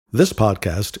This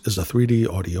podcast is a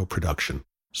 3D audio production,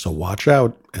 so watch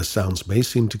out as sounds may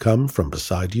seem to come from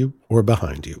beside you or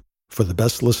behind you. For the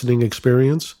best listening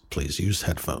experience, please use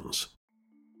headphones.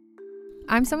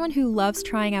 I'm someone who loves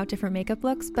trying out different makeup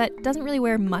looks, but doesn't really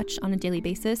wear much on a daily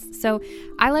basis, so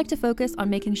I like to focus on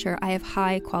making sure I have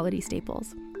high quality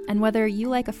staples. And whether you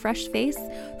like a fresh face,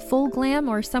 full glam,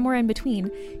 or somewhere in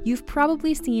between, you've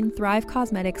probably seen Thrive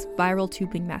Causemetics Viral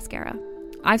Tubing Mascara.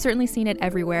 I've certainly seen it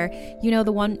everywhere. You know,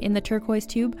 the one in the turquoise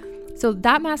tube? So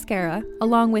that mascara,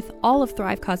 along with all of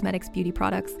Thrive Causemetics beauty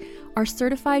products, are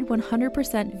certified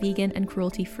 100% vegan and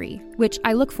cruelty-free, which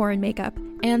I look for in makeup,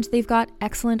 and they've got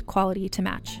excellent quality to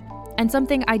match. And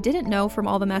something I didn't know from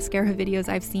all the mascara videos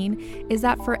I've seen is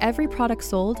that for every product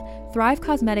sold, Thrive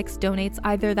Causemetics donates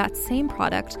either that same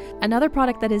product, another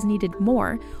product that is needed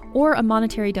more, or a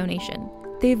monetary donation.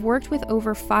 They've worked with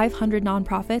over 500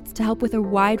 nonprofits to help with a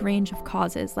wide range of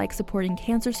causes like supporting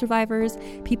cancer survivors,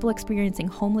 people experiencing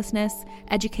homelessness,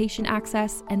 education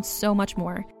access, and so much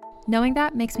more. Knowing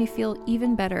that makes me feel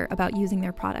even better about using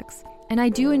their products. And I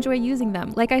do enjoy using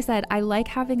them. Like I said, I like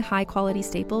having high quality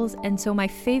staples, and so my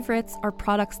favorites are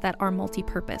products that are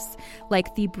multi-purpose,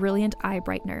 like the Brilliant Eye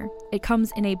Brightener. It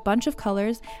comes in a bunch of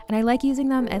colors, and I like using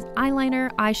them as eyeliner,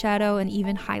 eyeshadow, and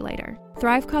even highlighter.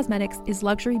 Thrive Causemetics is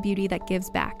luxury beauty that gives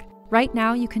back. Right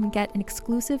now, you can get an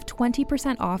exclusive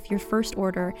 20% off your first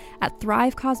order at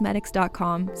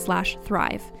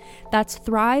thrivecausemetics.com/thrive. That's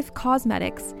Thrive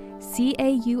Causemetics,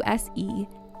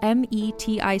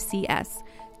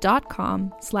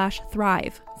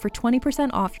 CAUSEMETICS.com/thrive for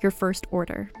 20% off your first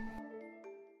order.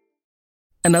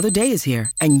 Another day is here,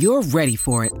 and you're ready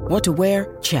for it. What to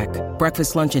wear? Check.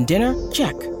 Breakfast, lunch, and dinner?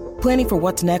 Check. Planning for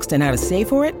what's next and how to save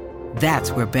for it?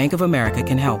 That's where Bank of America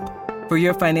can help. For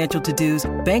your financial to-dos,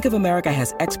 Bank of America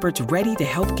has experts ready to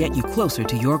help get you closer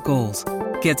to your goals.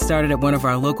 Get started at one of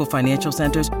our local financial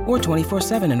centers or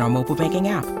 24/7 in our mobile banking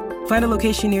app. Find a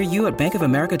location near you at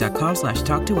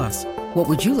bankofamerica.com/talktous. What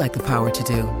would you like the power to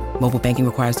do? Mobile banking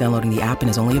requires downloading the app and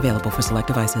is only available for select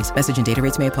devices. Message and data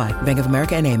rates may apply. Bank of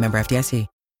America N.A., member FDIC.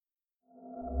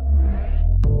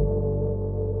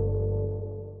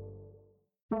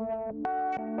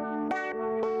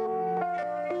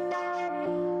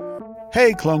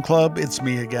 Hey Clone Club, it's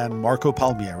me again, Marco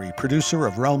Palmieri, producer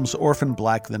of Realm's Orphan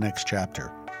Black: The Next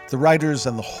Chapter. The writers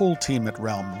and the whole team at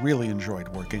Realm really enjoyed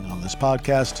working on this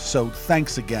podcast, so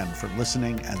thanks again for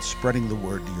listening and spreading the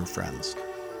word to your friends.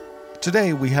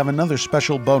 Today we have another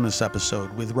special bonus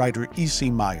episode with writer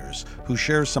E.C. Meyers, who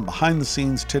shares some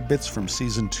behind-the-scenes tidbits from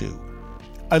Season 2.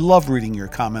 I love reading your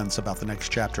comments about the next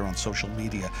chapter on social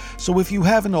media, so if you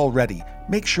haven't already,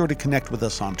 make sure to connect with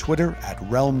us on Twitter at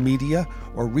Realm Media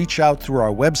or reach out through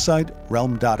our website,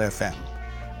 realm.fm.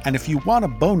 And if you want a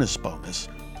bonus,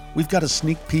 we've got a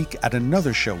sneak peek at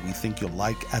another show we think you'll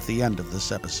like at the end of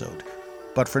this episode.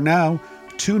 But for now,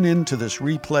 tune in to this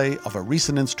replay of a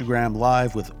recent Instagram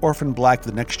Live with Orphan Black: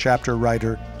 The Next Chapter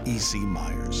writer E.C.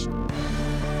 Meyers.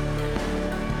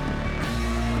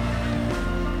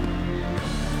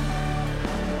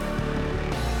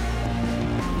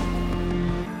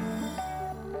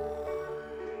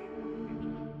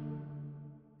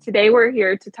 Today we're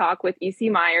here to talk with E.C.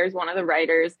 Meyers, one of the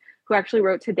writers who actually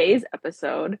wrote today's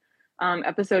episode,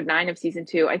 episode 9 of season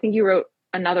 2. I think you wrote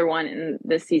another one in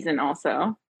this season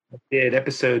also. I did,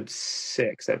 episode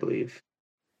 6, I believe.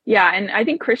 Yeah, and I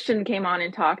think Christian came on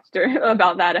and talked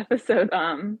about that episode,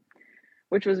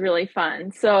 which was really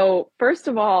fun. So first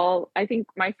of all, I think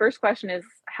my first question is,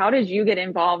 how did you get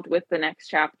involved with the next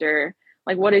chapter?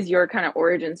 Like, what is your kind of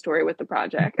origin story with the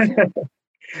project?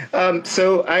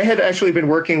 So I had actually been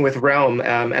working with Realm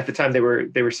at the time. They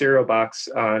were Cereal Box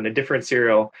on a different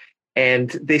serial, and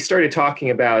they started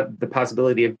talking about the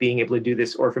possibility of being able to do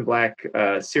this Orphan Black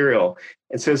serial.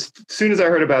 And so as soon as I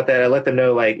heard about that, I let them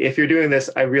know, like, if you're doing this,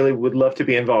 I really would love to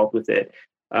be involved with it.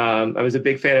 I was a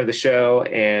big fan of the show,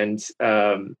 and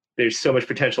there's so much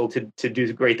potential to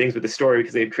do great things with the story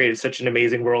because they've created such an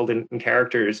amazing world and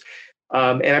characters.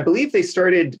 And I believe they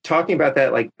started talking about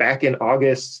that like back in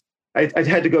August. I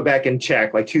had to go back and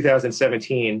check, like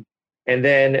 2017. And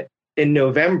then in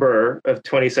November of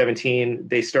 2017,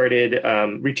 they started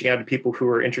reaching out to people who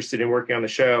were interested in working on the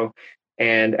show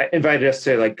and invited us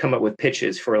to like come up with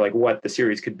pitches for like what the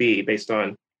series could be based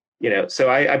on, so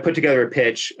I put together a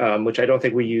pitch, which I don't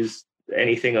think we used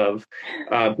anything of,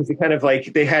 because it kind of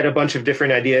like they had a bunch of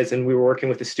different ideas and we were working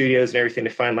with the studios and everything to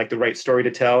find like the right story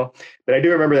to tell. But I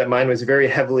do remember that mine was very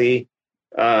heavily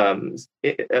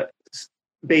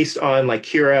based on like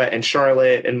Kira and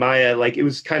Charlotte and Maya. Like it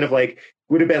was kind of like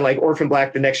would have been like Orphan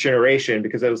Black: The Next Generation,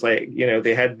 because I was like,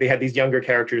 they had these younger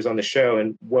characters on the show,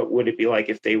 and what would it be like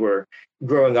if they were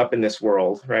growing up in this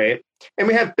world, right? And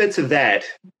we have bits of that,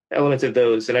 elements of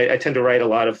those, and I tend to write a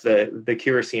lot of the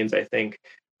Kira scenes, I think,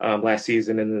 last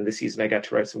season, and then this season I got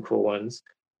to write some cool ones.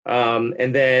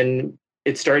 And then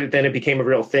it became a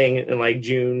real thing in like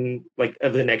June, like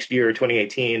of the next year,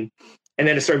 2018. And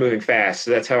then it started moving fast.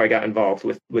 So that's how I got involved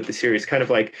with the series, kind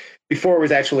of like before it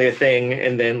was actually a thing,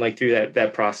 and then like through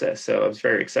that process. So I was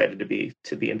very excited to be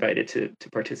invited to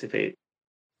participate.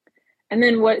 And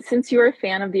then since you were a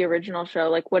fan of the original show,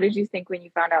 like what did you think when you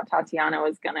found out Tatiana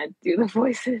was gonna do the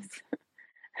voices?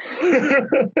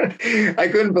 I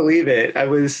couldn't believe it. That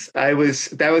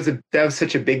was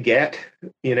such a big get,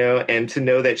 and to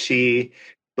know that she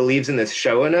believes in this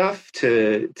show enough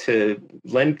to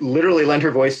literally lend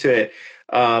her voice to it.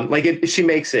 She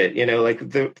makes it, like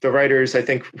the writers, I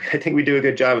think we do a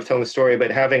good job of telling the story, but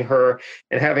having her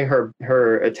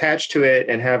attached to it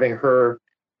and having her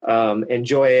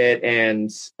enjoy it and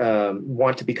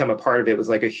want to become a part of it was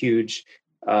like a huge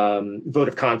vote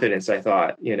of confidence, I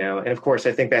thought, and of course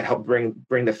I think that helped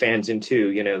bring the fans in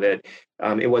too, that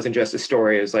it wasn't just a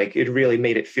story. It was like, it really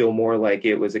made it feel more like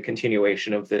it was a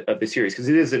continuation of the series, because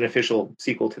it is an official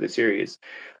sequel to the series.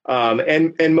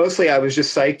 And mostly I was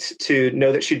just psyched to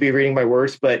know that she'd be reading my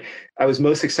words, but I was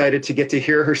most excited to get to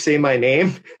hear her say my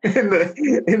name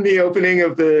in the opening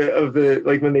of the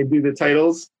like when they do the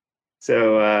titles.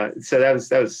 So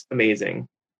that was amazing.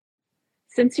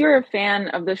 Since you're a fan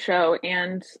of the show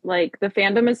and like the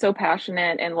fandom is so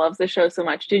passionate and loves the show so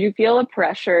much, did you feel a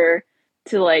pressure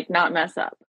to like not mess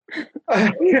up?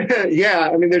 Yeah,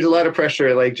 I mean, there's a lot of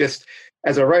pressure. Like, just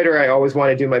as a writer, I always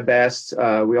want to do my best.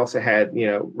 We also had,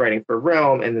 writing for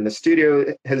Realm, and then the studio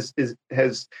is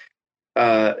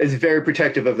very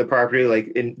protective of the property.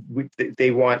 Like,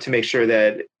 they want to make sure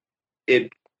that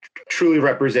it truly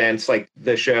represents like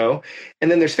the show. And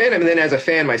then there's fandom, and then as a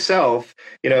fan myself,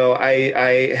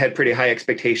 I had pretty high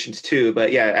expectations too.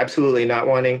 But yeah, absolutely not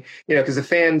wanting, because the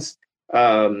fans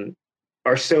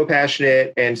are so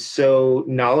passionate and so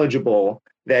knowledgeable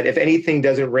that if anything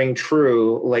doesn't ring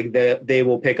true, like they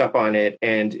will pick up on it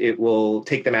and it will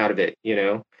take them out of it,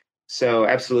 So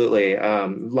absolutely,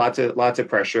 lots of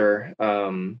pressure,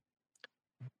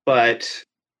 but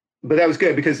that was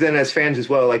good, because then as fans as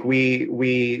well, like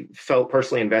we felt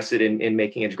personally invested in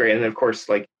making it great. And then of course,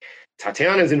 like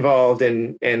Tatiana's involved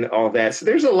and all that. So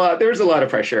there's a lot of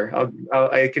pressure.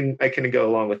 I can go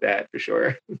along with that for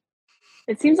sure.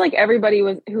 It seems like everybody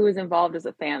who was involved is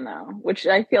a fan though, which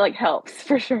I feel like helps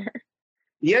for sure.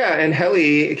 Yeah, and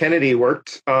Helly Kennedy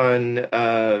worked on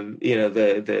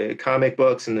the comic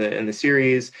books and the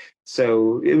series.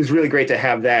 So it was really great to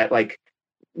have that, like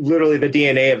literally the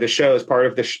DNA of the show as part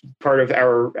of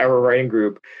our writing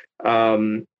group,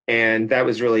 and that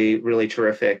was really, really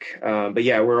terrific. But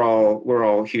yeah, we're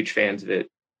all huge fans of it.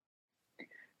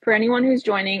 For anyone who's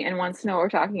joining and wants to know what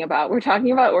we're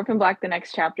talking about Orphan Black: The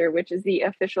Next Chapter, which is the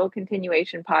official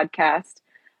continuation podcast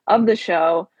of the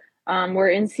show. We're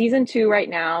in season 2 right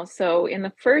now. So in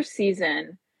the first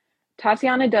season,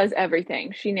 Tatiana does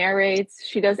everything. She narrates,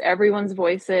 she does everyone's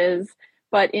voices.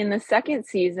 But in the second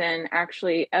season,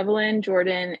 actually, Evelyn,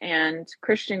 Jordan, and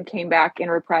Christian came back and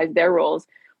reprised their roles.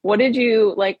 What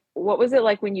was it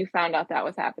like when you found out that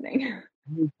was happening?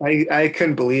 I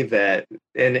couldn't believe that.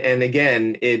 And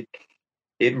again, it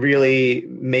really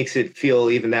makes it feel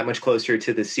even that much closer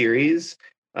to the series.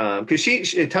 Because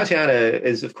Tatiana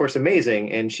is, of course,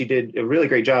 amazing, and she did a really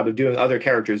great job of doing other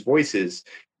characters' voices,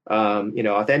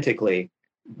 authentically.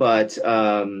 But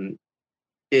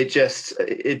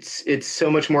it's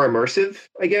so much more immersive,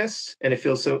 I guess, and it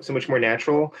feels so much more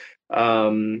natural.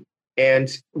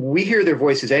 And we hear their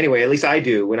voices anyway. At least I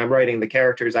do when I'm writing the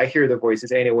characters. I hear their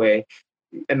voices anyway,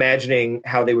 imagining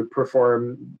how they would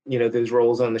perform, those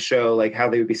roles on the show, like how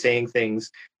they would be saying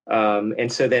things. And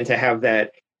so then to have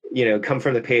that, come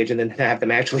from the page and then to have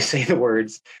them actually say the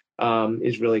words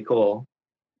is really cool.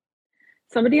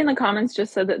 Somebody in the comments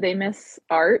just said that they miss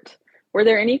art. Were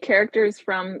there any characters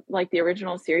from like the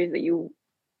original series that you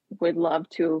would love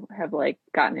to have like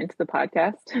gotten into the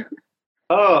podcast?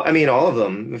 Oh, I mean, all of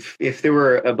them. If there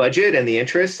were a budget and the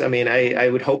interest, I mean, I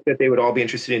would hope that they would all be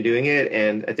interested in doing it.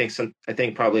 And I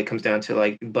think probably it comes down to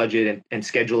like budget and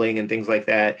scheduling and things like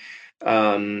that.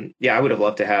 Yeah, I would have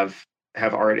loved to have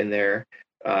art in there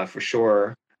for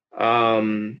sure.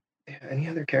 Any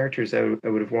other characters I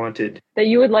would have wanted that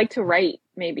you would like to write,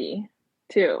 maybe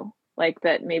too, like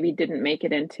that maybe didn't make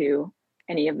it into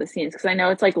any of the scenes, because I know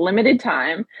it's like limited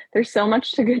time. There's so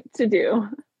much to do.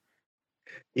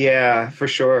 Yeah, for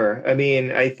sure. I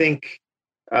mean, I think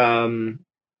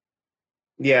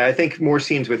Yeah, I think more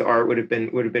scenes with art would have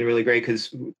been really great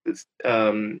because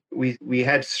we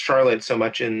had Charlotte so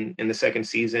much in the second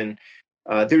season.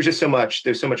 There's just so much.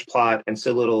 There's so much plot and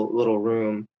so little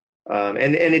room.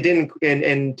 And it didn't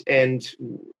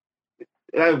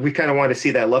and we kind of want to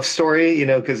see that love story,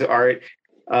 because art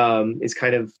is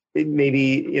kind of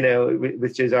maybe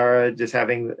with Jazara just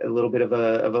having a little bit of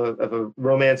a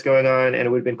romance going on, and it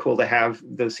would have been cool to have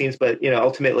those scenes, but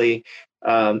ultimately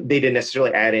they didn't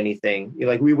necessarily add anything.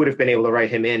 Like we would have been able to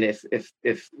write him in if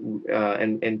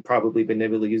and probably been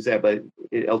able to use that, but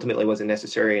it ultimately wasn't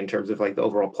necessary in terms of like the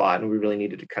overall plot, and we really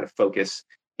needed to kind of focus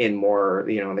in more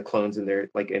on the clones in their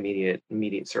like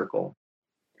immediate circle.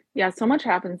 Yeah, so much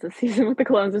happens this season with the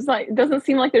clones. It's like, it doesn't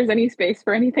seem like there's any space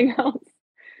for anything else.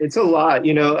 It's a lot.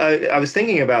 I was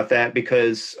thinking about that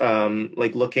because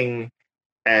like looking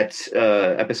at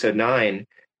episode 9,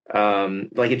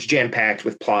 like it's jam packed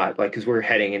with plot, like because we're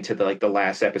heading into the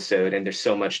last episode and there's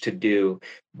so much to do.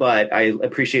 But I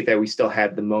appreciate that we still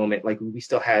had the moment, like we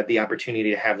still had the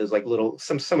opportunity to have those like little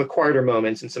some quieter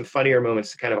moments and some funnier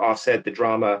moments to kind of offset the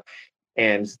drama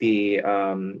and the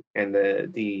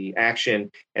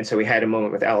action. And so we had a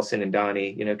moment with Allison and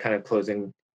Donnie, kind of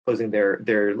closing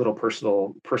their little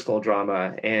personal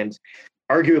drama. And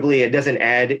arguably it doesn't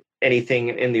add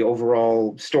anything in the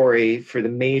overall story for the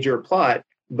major plot,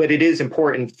 but it is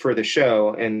important for the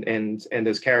show and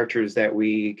those characters that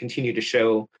we continue to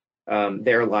show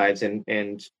their lives,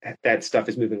 and that stuff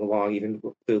is moving along even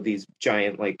though these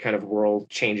giant like kind of world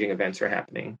changing events are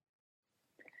happening.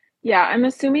 Yeah, I'm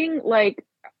assuming like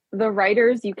the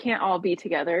writers, you can't all be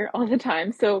together all the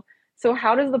time. So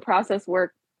how does the process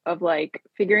work of like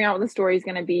figuring out what the story is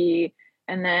going to be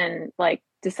and then like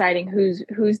deciding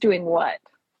who's doing what?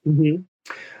 Mm-hmm.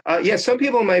 Yeah, some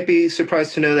people might be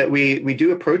surprised to know that we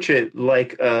do approach it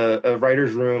like a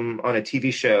writer's room on a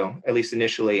TV show, at least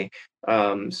initially.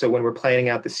 So when we're planning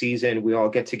out the season, we all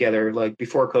get together. Like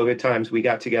before COVID times, we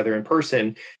got together in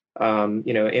person,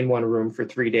 in one room for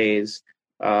 3 days,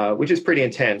 which is pretty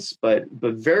intense, but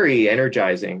very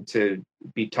energizing to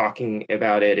be talking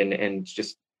about it and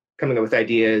just coming up with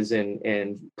ideas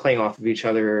and playing off of each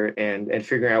other and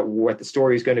figuring out what the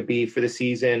story is going to be for the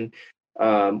season,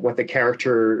 what the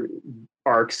character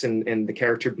arcs and the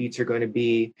character beats are going to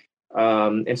be.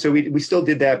 And so we still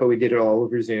did that, but we did it all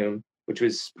over Zoom, which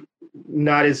was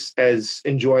not as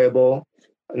enjoyable,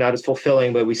 not as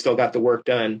fulfilling, but we still got the work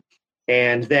done.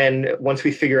 And then once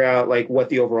we figure out like what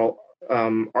the overall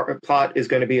our plot is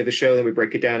going to be of the show, then we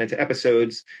break it down into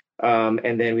episodes,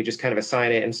 and then we just kind of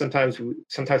assign it. And sometimes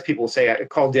people say I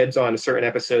call dibs on a certain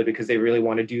episode because they really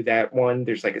want to do that one.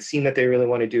 There's like a scene that they really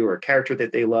want to do or a character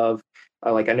that they love.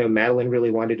 Like I know Madeline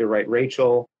really wanted to write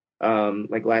Rachel,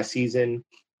 like last season.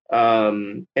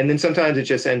 And then sometimes it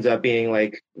just ends up being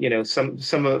like,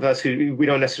 some of us who we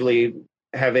don't necessarily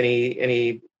have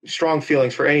any strong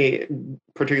feelings for any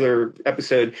particular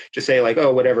episode, just say like,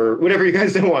 oh, whatever you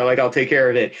guys don't want, like I'll take care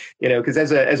of it, because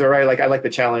as a writer, like I like the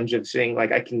challenge of saying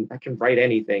like I can write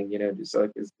anything, just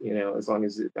like as long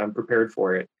as I'm prepared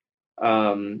for it.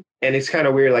 And it's kind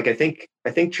of weird. Like I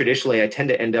think traditionally I tend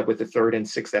to end up with the third and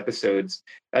sixth episodes,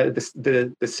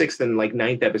 the sixth and like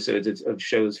ninth episodes of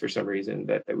shows for some reason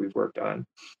that we've worked on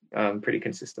pretty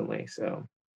consistently. So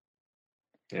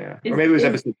yeah, or maybe it was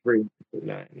episode 3,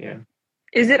 9. Yeah.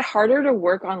 Is it harder to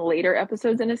work on later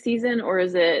episodes in a season, or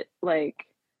is it like?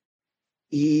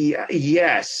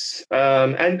 Yes.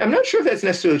 And I'm not sure if that's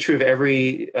necessarily true of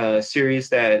every series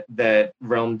that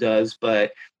Realm does,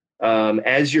 but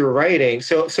as you're writing,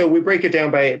 so we break it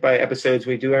down by episodes,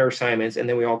 we do our assignments, and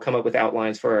then we all come up with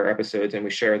outlines for our episodes and we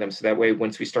share them. So that way,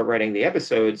 once we start writing the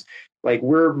episodes, like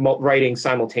we're writing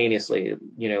simultaneously,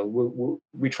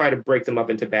 we try to break them up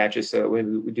into batches. So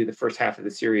when we do the first half of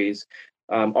the series,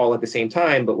 all at the same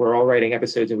time, but we're all writing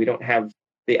episodes and we don't have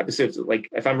the episodes. Like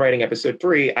if I'm writing episode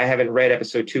 3, I haven't read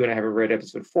episode 2 and I haven't read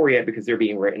episode 4 yet because they're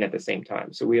being written at the same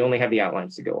time. So we only have the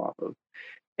outlines to go off of.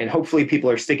 And hopefully people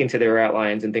are sticking to their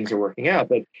outlines and things are working out.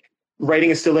 But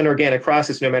writing is still an organic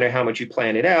process, no matter how much you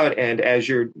plan it out. And as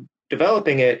you're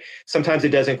developing it, sometimes it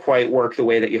doesn't quite work the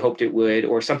way that you hoped it would,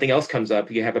 or something else comes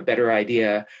up, you have a better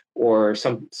idea, or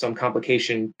some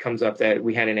complication comes up that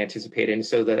we hadn't anticipated. And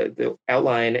so the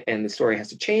outline and the story has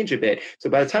to change a bit. So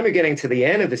by the time you're getting to the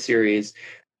end of the series,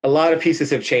 a lot of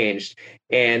pieces have changed,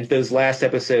 and those last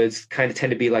episodes kind of tend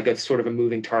to be like a sort of a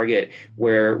moving target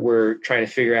where we're trying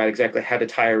to figure out exactly how to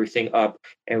tie everything up.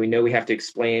 And we know we have to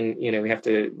explain, we have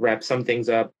to wrap some things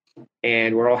up,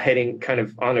 and we're all heading kind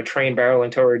of on a train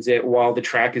barreling towards it while the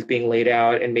track is being laid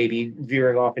out and maybe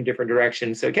veering off in different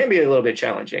directions. So it can be a little bit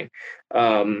challenging.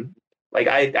 Like,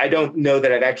 I don't know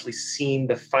that I've actually seen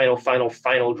the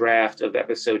final draft of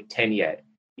episode 10 yet,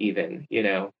 even, you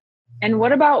know. And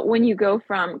what about when you go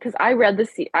from, because I read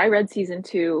season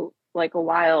 2 like a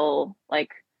while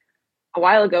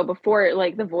ago, before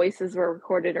like the voices were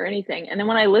recorded or anything. And then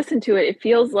when I listen to it, it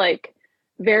feels like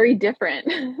very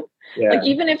different. Yeah. Like,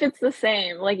 even if it's the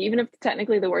same, like even if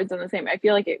technically the words are the same, I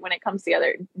feel like when it comes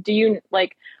together, do you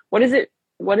like, what is it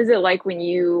like when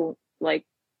you like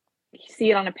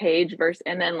see it on a page versus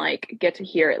and then like get to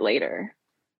hear it later?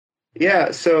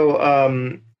 Yeah. So,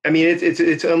 I mean,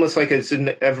 it's almost like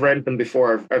I've read them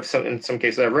before. In some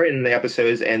cases I've written the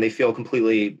episodes and they feel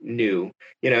completely new,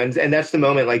 you know, and that's the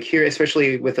moment, like here,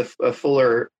 especially with a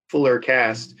fuller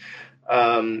cast,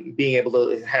 being able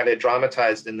to have it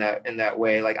dramatized in that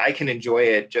way, like I can enjoy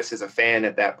it just as a fan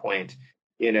at that point,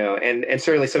 you know, and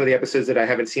certainly some of the episodes that I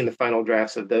haven't seen the final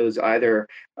drafts of those either,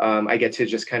 I get to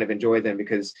just kind of enjoy them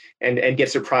because and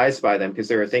get surprised by them because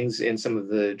there are things in some of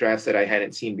the drafts that I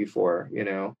hadn't seen before, you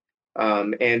know,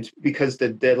 and because the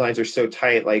deadlines are so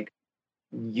tight, like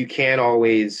you can't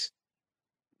always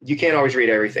read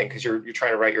everything because you're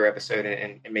trying to write your episode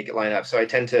and make it line up. So I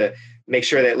tend to make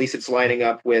sure that at least it's lining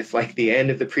up with like the end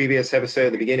of the previous episode,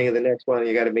 the beginning of the next one.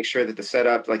 You got to make sure that the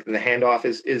setup, like the handoff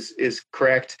is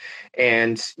correct.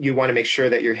 And you want to make sure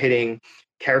that you're hitting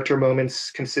character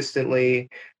moments consistently,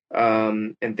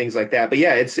 and things like that. But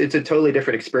yeah, it's a totally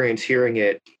different experience hearing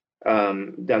it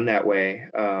done that way,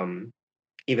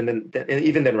 even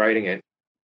than writing it.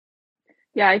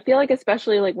 Yeah, I feel like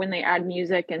especially like when they add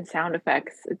music and sound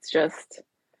effects, it's just,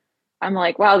 I'm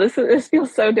like, wow, this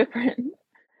feels so different.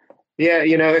 Yeah,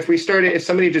 you know, if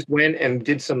somebody just went and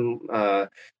did some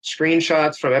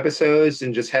screenshots from episodes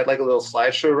and just had like a little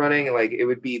slideshow running, like it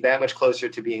would be that much closer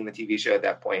to being the TV show at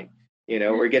that point, you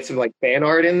know, or get some like fan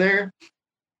art in there.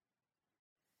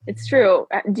 It's true.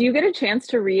 Do you get a chance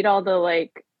to read all the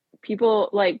like people,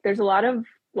 like there's a lot of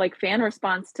like fan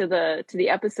response to the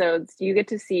episodes. Do you get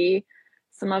to see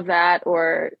some of that,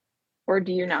 or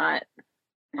do you not?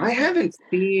 I haven't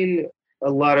seen a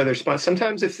lot of the response.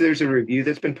 Sometimes if there's a review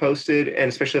that's been posted, and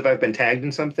especially if I've been tagged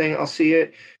in something, I'll see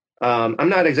it. I'm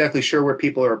not exactly sure where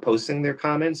people are posting their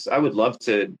comments. I would love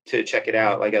to check it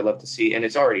out. Like I'd love to see, and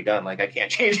it's already done. Like I can't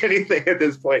change anything at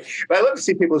this point. But I love to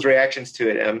see people's reactions to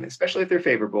it, especially if they're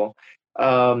favorable.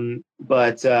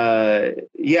 But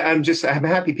yeah, I'm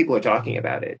happy people are talking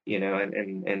about it, you know,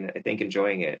 and I think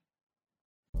enjoying it.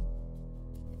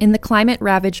 In the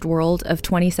climate-ravaged world of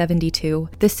 2072,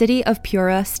 the city of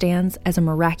Pura stands as a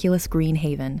miraculous green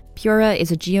haven. Pura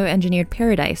is a geoengineered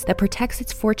paradise that protects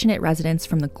its fortunate residents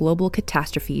from the global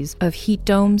catastrophes of heat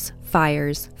domes,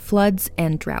 fires, floods,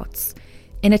 and droughts.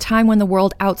 In a time when the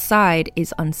world outside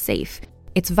is unsafe,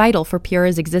 it's vital for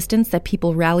Pura's existence that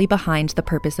people rally behind the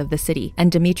purpose of the city,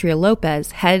 and Demetria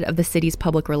Lopez, head of the city's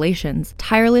public relations,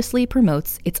 tirelessly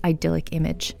promotes its idyllic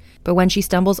image. But when she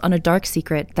stumbles on a dark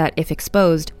secret that, if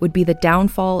exposed, would be the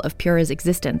downfall of Pura's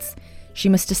existence, she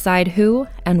must decide who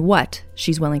and what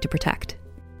she's willing to protect.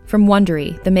 From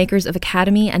Wondery, the makers of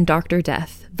Academy and Dr.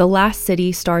 Death, The Last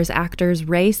City stars actors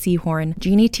Ray Seahorn,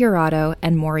 Jeannie Tirado,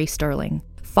 and Maury Sterling.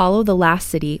 Follow The Last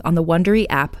City on the Wondery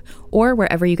app or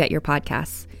wherever you get your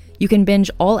podcasts. You can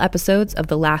binge all episodes of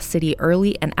The Last City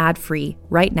early and ad-free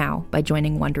right now by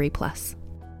joining Wondery Plus.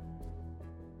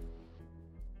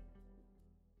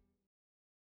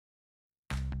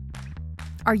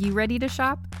 Are you ready to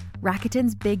shop?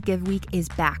 Rakuten's Big Give Week is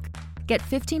back. Get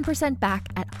 15% back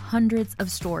at hundreds of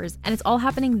stores, and it's all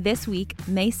happening this week,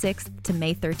 May 6th to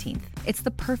May 13th. It's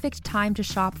the perfect time to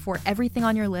shop for everything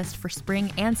on your list for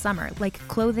spring and summer, like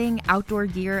clothing, outdoor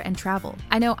gear, and travel.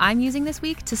 I know I'm using this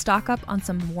week to stock up on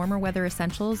some warmer weather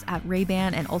essentials at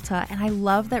Ray-Ban and Ulta, and I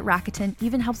love that Rakuten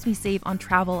even helps me save on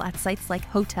travel at sites like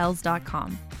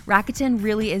Hotels.com. Rakuten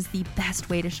really is the best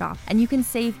way to shop, and you can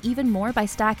save even more by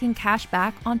stacking cash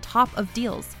back on top of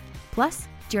deals. Plus,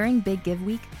 during Big Give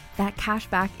Week, that cash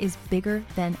back is bigger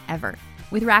than ever.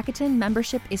 With Rakuten,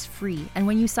 membership is free, and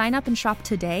when you sign up and shop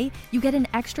today, you get an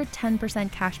extra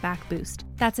 10% cash back boost.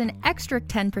 That's an extra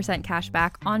 10% cash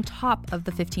back on top of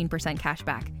the 15% cash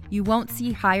back. You won't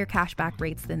see higher cash back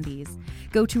rates than these.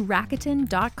 Go to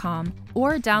Rakuten.com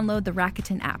or download the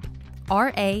Rakuten app.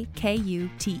 Rakuten.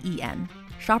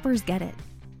 Shoppers get it.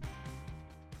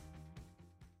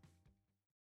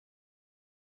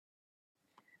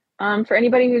 For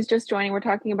anybody who's just joining, we're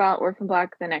talking about Orphan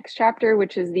Black: The Next Chapter,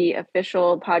 which is the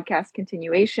official podcast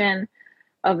continuation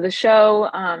of the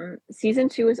show. Season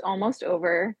 2 is almost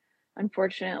over,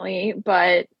 unfortunately,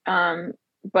 but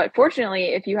fortunately,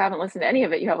 if you haven't listened to any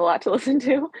of it, you have a lot to listen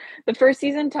to. The first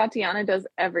season, Tatiana does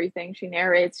everything. She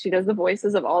narrates, she does the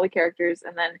voices of all the characters,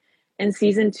 and then in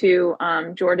season 2,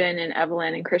 Jordan and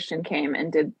Evelyn and Christian came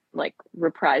and did like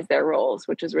reprise their roles,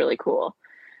 which is really cool.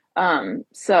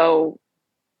 So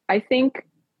I think,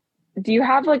 do you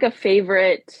have like a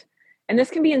favorite, and this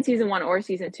can be in season 1 or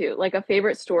season 2, like a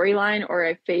favorite storyline or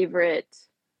a favorite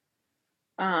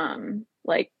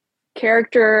like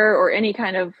character or any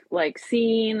kind of like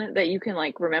scene that you can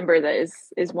like remember that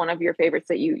is one of your favorites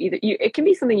that you it can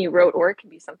be something you wrote or it can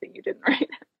be something you didn't write?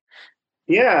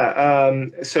 Yeah.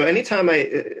 So anytime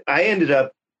I ended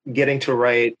up getting to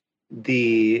write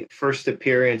the first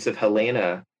appearance of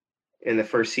Helena in the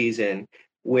first season,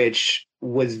 which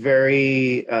was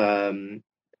very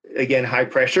again high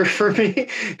pressure for me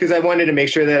because I wanted to make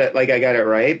sure that like I got it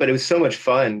right. But it was so much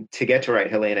fun to get to write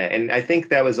Helena, and I think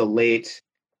that was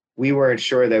we weren't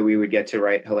sure that we would get to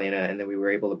write Helena, and then we were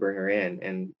able to bring her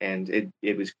in, and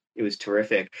it was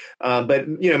terrific. But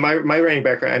you know, my writing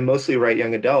background, I mostly write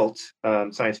young adult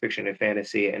science fiction and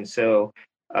fantasy, and so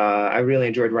I really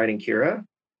enjoyed writing Kira,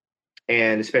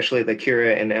 and especially the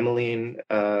Kira and Emmeline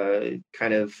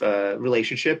kind of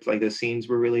relationship. Like those scenes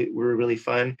were really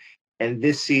fun. And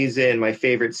this season, my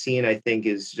favorite scene I think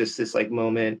is just this like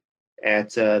moment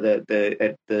at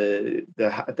the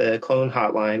clone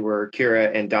hotline where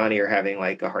Kira and Donnie are having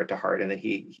like a heart to heart, and then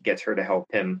he gets her to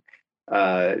help him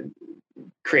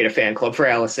create a fan club for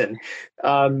Allison.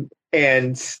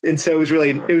 And so it was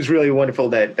really wonderful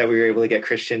that we were able to get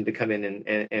Christian to come in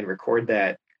and record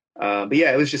that. But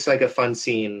yeah, it was just like a fun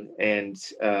scene, and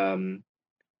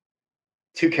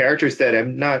two characters that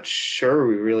I'm not sure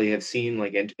we really have seen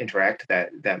like interact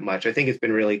that much. I think it's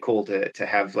been really cool to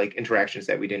have like interactions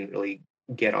that we didn't really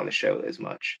get on the show as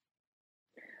much.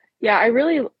 Yeah, I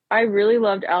really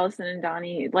loved Allison and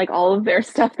Donnie. Like all of their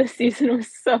stuff this season was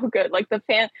so good. Like the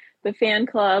fan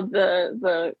club,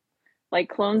 the like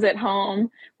Clones at Home.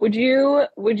 Would you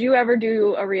ever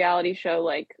do a reality show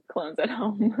like Clones at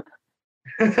Home?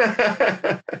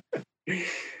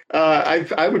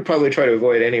 I would probably try to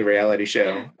avoid any reality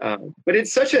show, but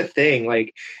it's such a thing.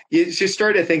 Like you just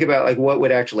start to think about like what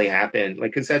would actually happen,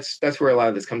 like because that's where a lot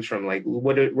of this comes from. Like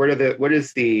what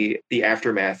is the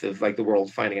aftermath of like the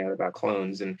world finding out about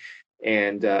clones,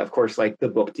 and of course like the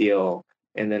book deal,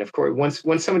 and then of course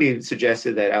once somebody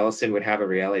suggested that Allison would have a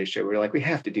reality show, we were like, we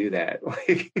have to do that.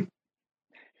 Like.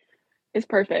 It's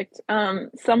perfect.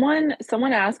 Someone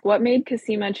asked what made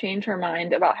Cosima change her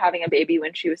mind about having a baby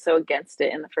when she was so against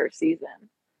it in the first season.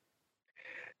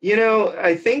 You know,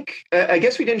 I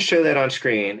guess we didn't show that on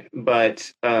screen, but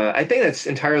I think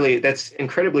that's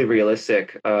incredibly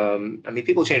realistic. I mean,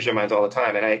 people change their minds all the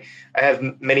time, and I have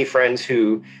many friends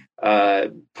who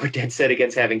were dead set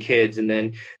against having kids, and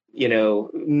then you know,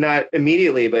 not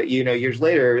immediately, but you know, years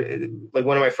later, like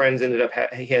one of my friends ended up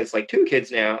he has like 2 kids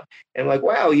now, and I'm like,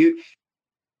 wow,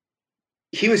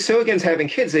 he was so against having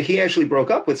kids that he actually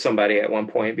broke up with somebody at one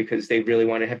point because they really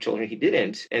wanted to have children. He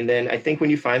didn't. And then I think when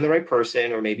you find the right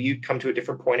person, or maybe you come to a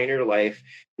different point in your life,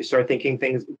 you start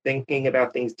thinking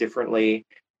about things differently.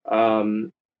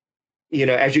 You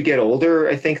know, as you get older,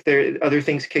 I think other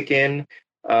things kick in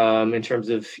terms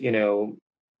of, you know,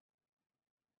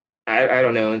 I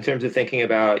don't know, in terms of thinking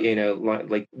about, you know,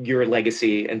 like your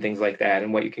legacy and things like that,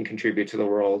 and what you can contribute to the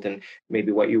world, and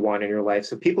maybe what you want in your life.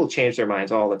 So people change their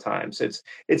minds all the time. So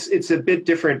it's a bit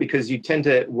different because you tend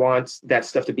to want that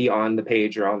stuff to be on the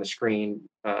page or on the screen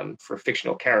for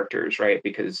fictional characters, right?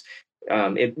 Because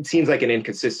it seems like an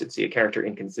inconsistency, a character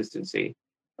inconsistency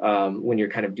when you're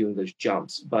kind of doing those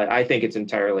jumps. But I think it's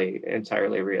entirely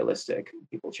realistic.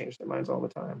 People change their minds all the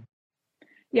time.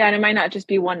 Yeah, and it might not just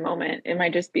be one moment. It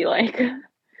might just be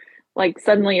like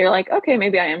suddenly you're like, okay,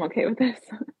 maybe I am okay with this.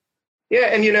 Yeah,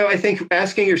 and you know, I think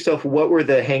asking yourself what were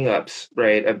the hangups,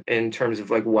 right, in terms of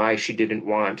like why she didn't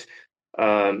want,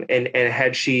 and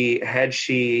had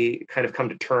she kind of come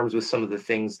to terms with some of the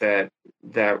things that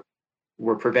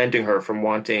were preventing her from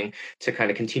wanting to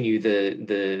kind of continue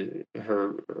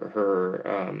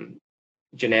her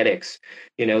genetics.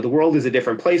 You know, the world is a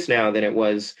different place now than it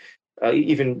was.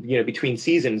 Even, you know, between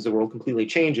seasons, the world completely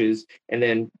changes. And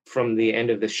then from the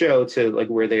end of the show to like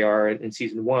where they are in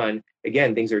season 1,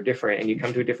 again, things are different. And you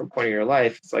come to a different point in your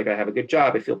life. It's like, I have a good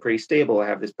job. I feel pretty stable. I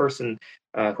have this person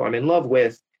who I'm in love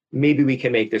with. Maybe we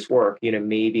can make this work. You know,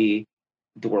 maybe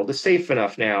the world is safe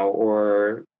enough now,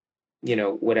 or, you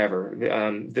know, whatever.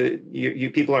 You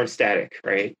people aren't static,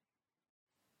 right?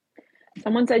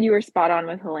 Someone said you were spot on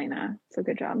with Helena. So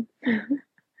good job.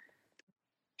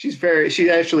 She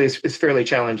actually is fairly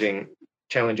challenging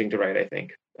to write, I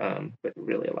think, but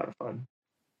really a lot of fun.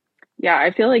 Yeah,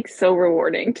 I feel like so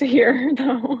rewarding to hear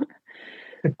though.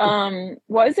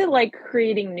 What is it like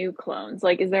creating new clones?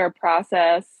 Like, is there a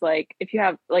process? Like, if you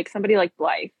have like somebody like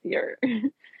Blythe, you're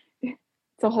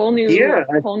it's a Yeah,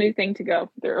 whole new thing to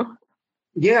go through.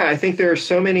 yeah, I think there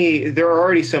are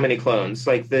already so many clones.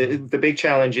 Like the big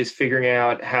challenge is figuring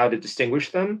out how to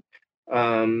distinguish them,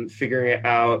 figuring it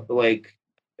out like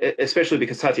especially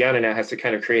because Tatiana now has to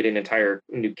kind of create an entire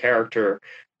new character,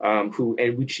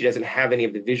 and she doesn't have any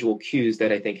of the visual cues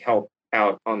that I think help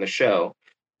out on the show.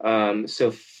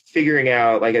 So figuring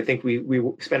out, like, I think we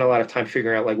spent a lot of time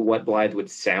figuring out like what Blythe would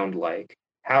sound like,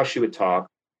 how she would talk,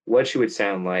 what she would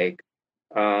sound like,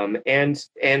 and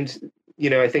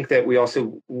I think that we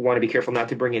also want to be careful not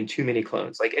to bring in too many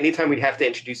clones. Like anytime we'd have to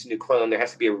introduce a new clone, there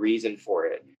has to be a reason for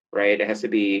it, right? It has to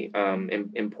be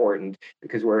important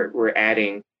because we're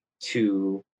adding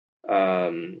to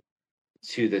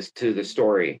the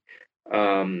story.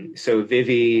 So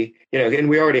Vivi, and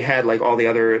we already had like all the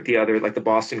other like the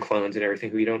Boston clones and everything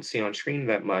who you don't see on screen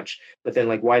that much. But then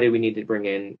like why did we need to bring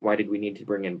in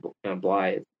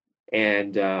Blythe?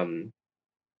 And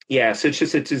yeah, so it's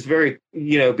just very,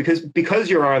 because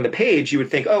you're on the page, you would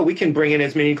think, oh, we can bring in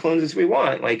as many clones as we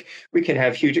want. Like we can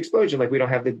have huge explosion. Like we don't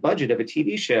have the budget of a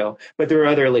TV show, but there are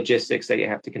other logistics that you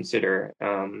have to consider.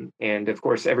 And of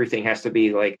course, everything has to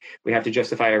be like we have to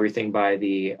justify everything by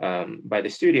the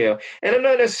studio. And I'm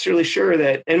not necessarily sure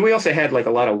that. And we also had like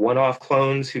a lot of one-off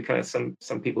clones who kind of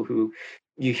some people who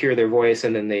you hear their voice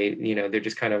and then they're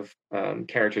just kind of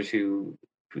characters who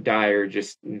die or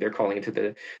just they're calling into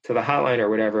the hotline or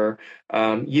whatever.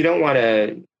 You don't want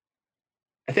to.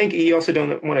 I think you also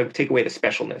don't want to take away the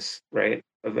specialness, right,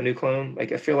 of a new clone.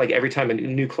 Like I feel like every time a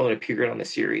new clone appeared on the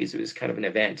series, it was kind of an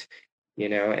event,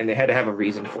 and they had to have a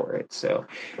reason for it. So,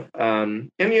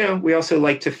 and we also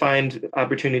like to find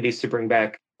opportunities to bring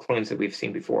back clones that we've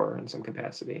seen before in some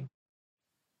capacity.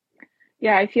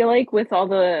 Yeah, I feel like with all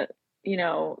the,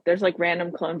 there's like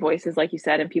random clone voices, like you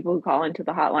said, and people who call into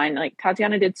the hotline. Like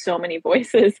Tatiana did so many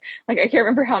voices. Like I can't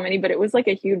remember how many, but it was like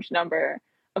a huge number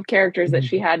of characters that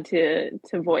she had to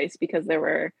voice because there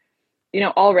were,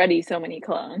 already so many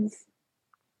clones.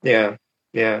 Yeah,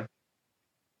 yeah.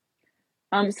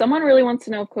 Someone really wants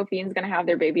to know if Kofine's gonna have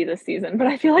their baby this season, but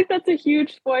I feel like that's a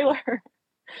huge spoiler.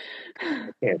 I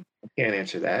can't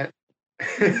answer that.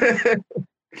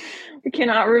 We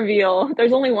cannot reveal.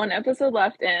 There's only one episode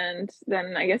left, and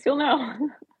then I guess you'll know.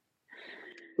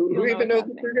 Who even knows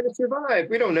if they're going to survive?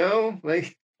 We don't know.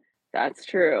 Like that's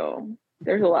true.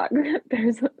 There's a lot.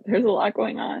 There's a lot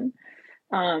going on.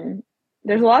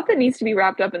 There's a lot that needs to be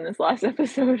wrapped up in this last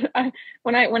episode.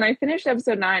 When I finished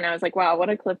episode 9, I was like, wow, what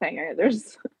a cliffhanger.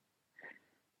 There's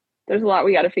a lot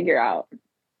we got to figure out.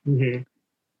 Mm-hmm.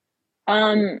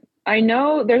 I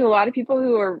know there's a lot of people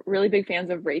who are really big fans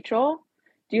of Rachel.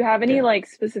 Do you have any like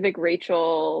specific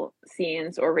Rachel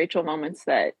scenes or Rachel moments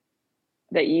that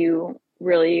you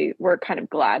really were kind of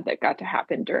glad that got to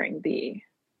happen during the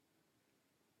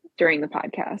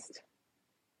podcast?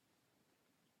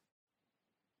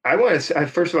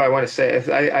 First of all, I want to say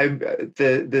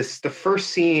the first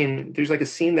scene. There's like a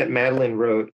scene that Madeline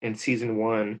wrote in season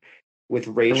 1 with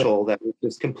Rachel that was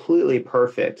just completely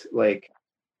perfect. Like,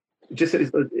 just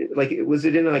like was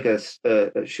it in like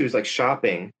she was like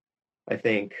shopping, I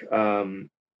think,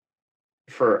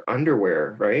 for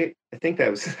underwear, right? I think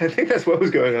that's what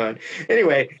was going on.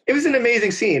 Anyway, it was an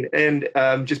amazing scene and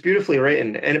just beautifully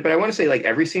written. But I want to say like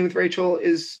every scene with Rachel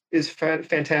is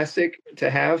fantastic to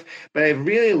have. But I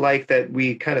really like that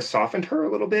we kind of softened her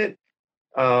a little bit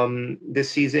this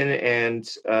season and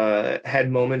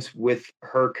had moments with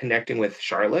her connecting with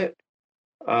Charlotte,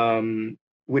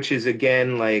 which is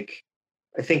again like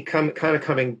I think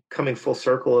coming full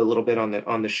circle a little bit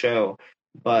on the show,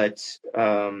 but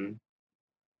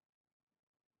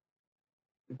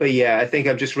yeah, I think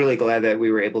I'm just really glad that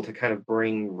we were able to kind of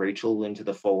bring Rachel into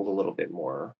the fold a little bit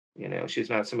more. She's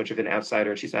not so much of an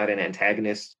outsider. She's not an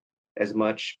antagonist as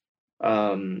much.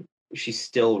 She's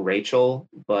still Rachel,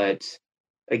 but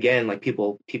again, like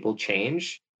people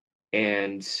change,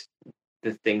 and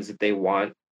the things that they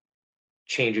want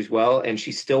change as well. And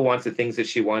she still wants the things that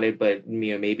she wanted, but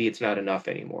maybe it's not enough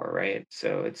anymore, right?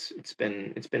 So it's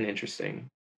been interesting.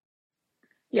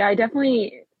 Yeah, I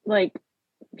definitely like.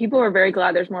 People are very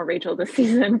glad there's more Rachel this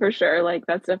season for sure. Like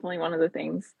that's definitely one of the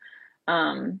things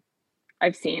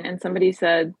I've seen. And somebody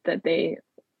said that they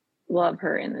love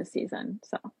her in this season.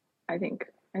 So I think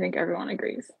everyone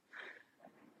agrees.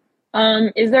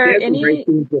 Is there any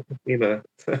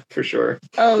for sure?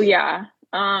 Oh yeah.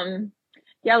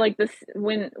 Yeah, like this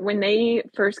when they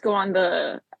first go on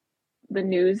the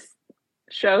news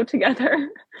show together.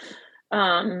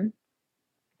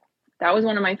 That was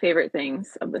one of my favorite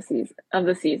things of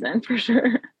the season for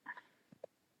sure.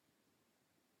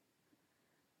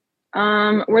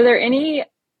 Were there any,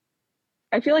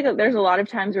 I feel like there's a lot of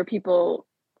times where people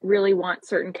really want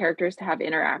certain characters to have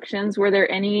interactions. Were there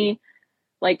any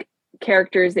like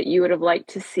characters that you would have liked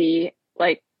to see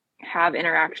like have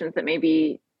interactions that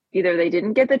maybe either they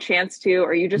didn't get the chance to,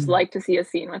 or you just like to see a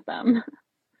scene with them?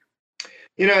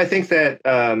 I think that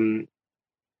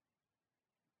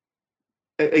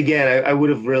again, I would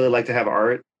have really liked to have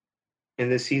Art in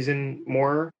this season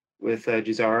more with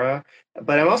Juzara,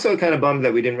 but I'm also kind of bummed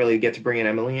that we didn't really get to bring in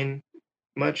Emmeline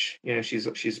much.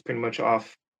 She's pretty much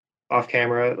off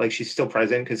camera. Like, she's still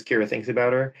present because Kira thinks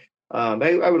about her. But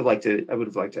I would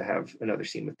have liked to have another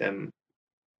scene with them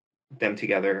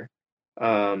together.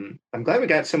 I'm glad we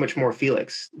got so much more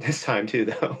Felix this time too,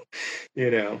 though.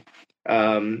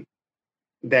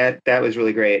 That was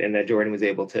really great, and that Jordan was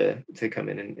able to come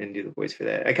in and do the voice for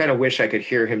that. I kind of wish I could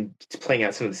hear him playing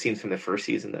out some of the scenes from the first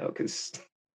season, though, because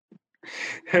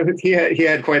he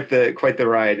had quite the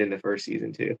ride in the first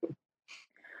season too.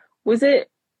 Was it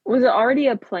already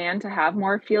a plan to have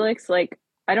more Felix? Like,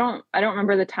 I don't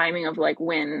remember the timing of like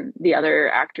when the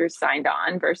other actors signed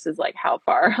on versus like how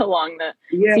far along the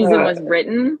season was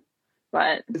written.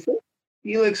 But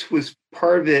Felix was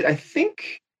part of it. I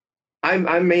think I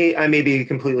may be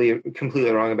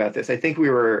completely wrong about this. I think we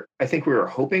were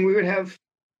hoping we would have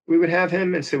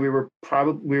him, and so we were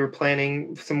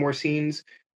planning some more scenes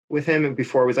with him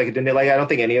before it was like a done deal. Like, I don't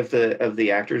think any of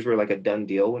the actors were like a done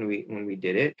deal when we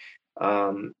did it.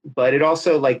 But it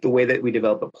also, like, the way that we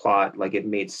develop a plot, like, it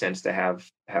made sense to have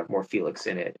more Felix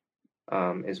in it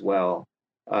as well.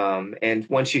 And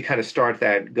once you kind of start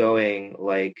that going,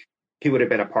 like, he would have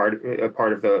been a part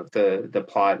of the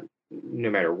plot no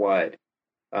matter what.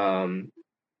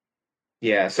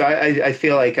 Yeah, so I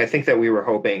feel like, I think that we were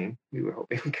hoping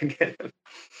we could get him.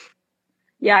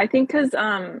 Yeah, I think because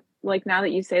like, now that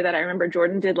you say that, I remember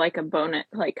Jordan did like a bonus,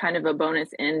 like kind of a bonus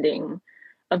ending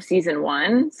of season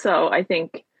 1. So I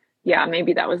think, yeah,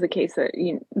 maybe that was the case that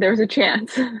there was a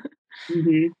chance.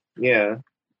 Mm-hmm. Yeah,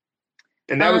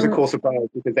 and that was a cool surprise,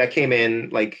 because that came in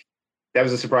like, that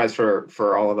was a surprise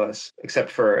for all of us,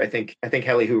 except for I think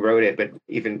Helly, who wrote it. But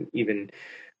even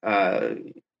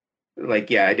like,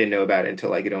 yeah, I didn't know about it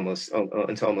until like almost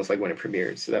like when it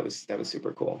premiered. So that was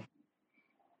super cool.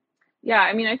 Yeah,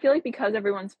 I mean, I feel like because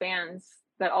everyone's fans,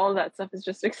 that all of that stuff is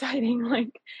just exciting.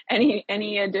 Like,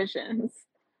 any additions.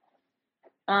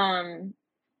 I'm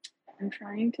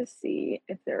trying to see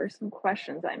if there are some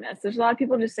questions I missed. There's a lot of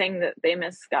people just saying that they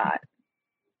miss Scott.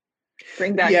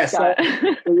 Bring back Scott.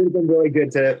 It would have been really good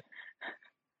to.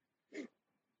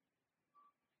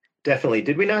 Definitely.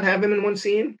 Did we not have him in one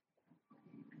scene?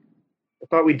 I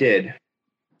thought we did,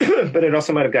 but it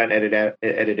also might have gotten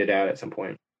edited out at some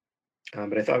point.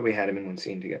 But I thought we had him in one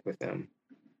scene to get with them.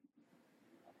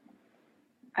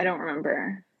 I don't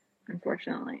remember,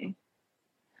 unfortunately.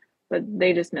 But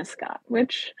they just miss Scott,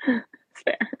 which is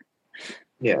fair.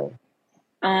 Yeah.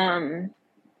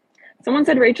 Someone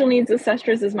said Rachel needs the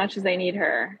Sestress as much as they need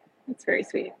her. That's very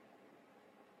sweet.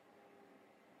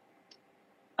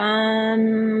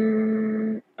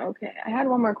 Okay, I had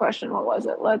one more question. What was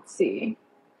it? Let's see.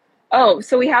 Oh,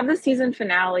 so we have the season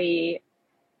finale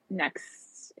in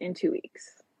 2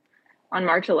 weeks on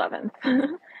March 11th.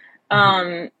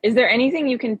 Is there anything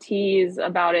you can tease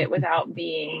about it without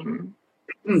giving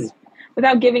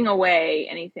away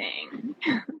anything?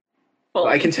 Well,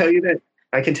 I can tell you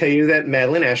that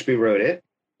Madeline Ashby wrote it.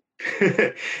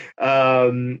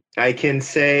 I can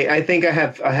say, I think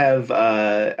I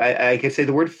could say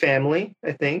the word family,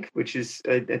 I think, which is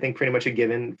I think pretty much a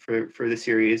given for the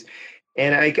series.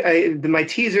 And my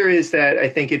teaser is that I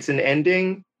think it's an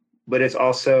ending, but it's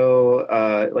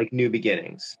also like new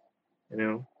beginnings,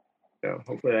 So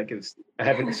hopefully that gives.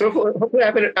 Hopefully I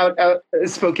haven't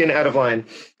spoken out of line.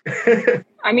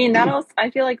 I mean, I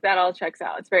feel like that all checks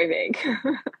out. It's very vague.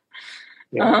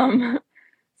 Yeah.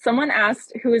 Someone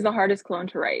asked, who is the hardest clone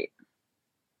to write?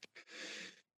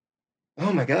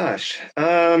 Oh my gosh.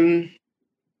 I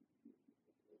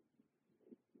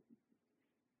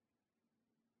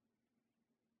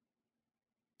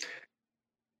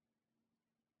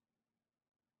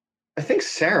think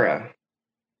Sarah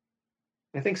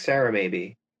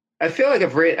maybe. I feel like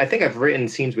I've written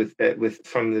scenes with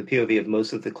from the POV of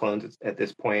most of the clones at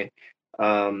this point.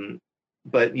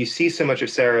 But you see so much of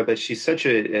Sarah, but she's such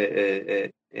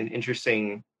an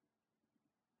interesting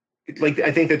like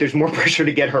I think that there's more pressure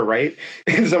to get her right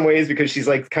in some ways because she's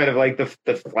like kind of like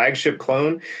the flagship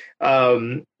clone.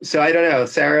 So I don't know.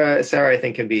 Sarah I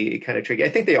think can be kind of tricky. I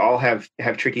think they all have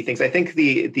tricky things. I think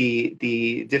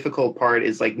the difficult part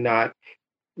is like not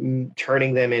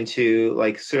turning them into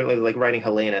like certainly like writing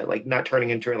Helena, like not turning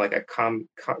into like a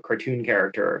cartoon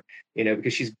character, you know,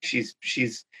 because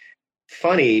she's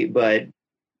funny, but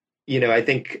you know, I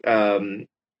think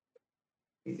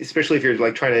especially if you're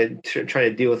like trying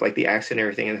to deal with like the accent and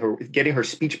everything, and getting her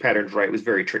speech patterns right was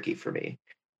very tricky for me.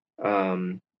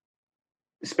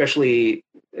 Especially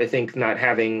I think not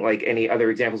having like any other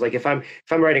examples. Like if I'm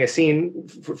writing a scene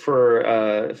for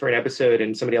an episode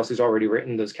and somebody else has already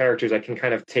written those characters, I can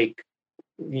kind of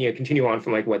continue on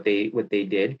from like what they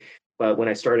did. But when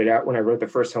I wrote the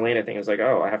first Helena thing, I was like,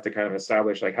 oh, I have to kind of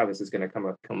establish like how this is going to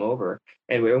come over.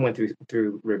 And we went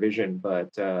through revision. But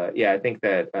yeah, I think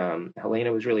that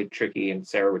Helena was really tricky, and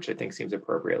Sarah, which I think seems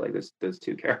appropriate, like those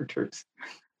two characters.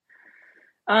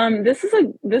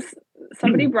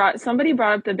 Somebody brought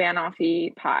up the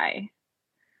banoffee pie,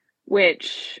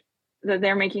 which that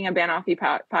they're making a banoffee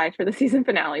pie for the season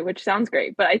finale, which sounds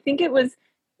great. But I think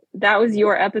that was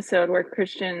your episode where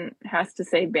Christian has to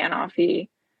say banoffee.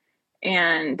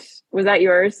 And was that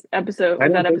yours episode?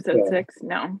 Was that episode 6?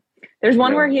 No. There's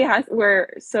one where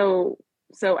so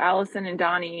Allison and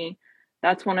Donnie,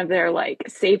 that's one of their like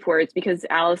safe words because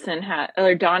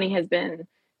Donnie has been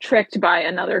tricked by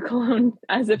another clone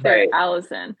as if they're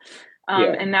Allison.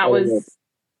 And that was,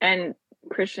 and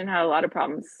Christian had a lot of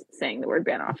problems saying the word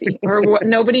banoffee, or what,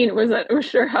 nobody was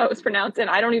sure how it was pronounced, and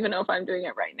I don't even know if I'm doing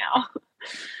it right now.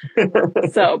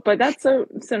 But that's so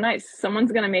nice.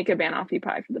 Someone's gonna make a banoffee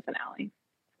pie for the finale.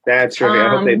 That's true. I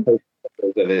hope they post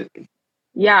photos of it.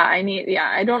 Yeah,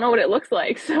 I don't know what it looks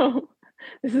like, so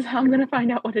this is how I'm gonna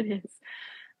find out what it is.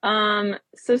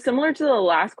 So similar to the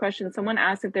last question, someone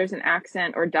asked if there's an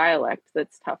accent or dialect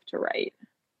that's tough to write.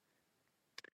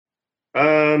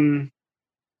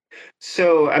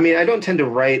 So I mean, I don't tend to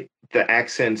write the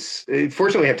accents.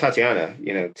 Fortunately, we have Tatiana,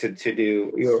 you know, to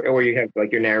do, or you have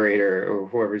like your narrator or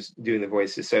whoever's doing the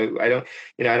voices. So I don't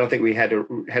think we had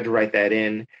to write that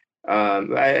in.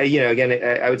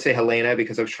 I would say Helena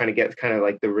because I was trying to get kind of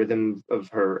like the rhythm of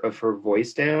her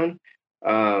voice down.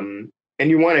 And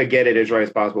you want to get it as right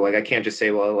as possible. Like I can't just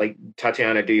say, well, like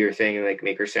Tatiana, do your thing and like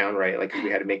make her sound right. Like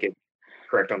we had to make it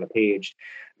correct on the page.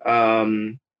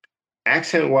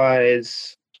 Accent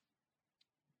wise,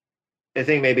 I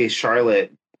think maybe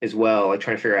Charlotte as well, like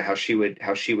trying to figure out how she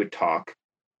would talk.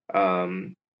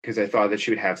 Because I thought that she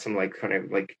would have some like kind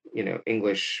of like, you know,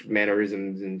 English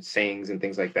mannerisms and sayings and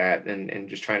things like that, and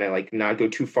just trying to like not go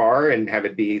too far and have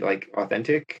it be like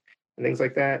authentic and things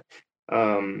like that.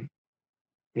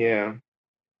 Yeah.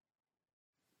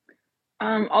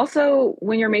 Also,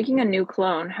 when you're making a new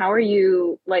clone, how are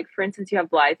you, like, for instance, you have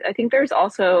Blythe. I think there's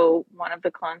also one of the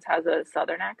clones has a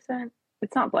Southern accent.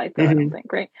 It's not Blythe, though, I don't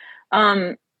think, right?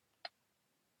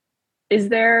 Is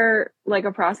there, like,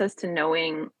 a process to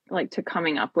knowing, like, to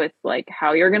coming up with, like,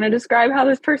 how you're going to describe how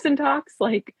this person talks?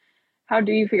 Like, how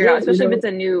do you figure it out, especially if it's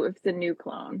a new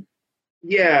clone?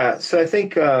 Yeah, so I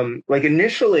think like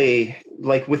initially,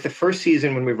 like with the first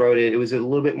season when we wrote it, it was a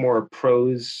little bit more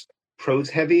prose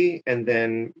heavy, and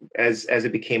then as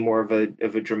it became more of a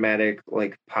dramatic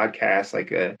like podcast, like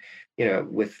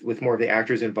with more of the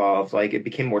actors involved, like it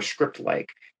became more script like.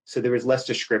 So there was less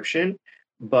description.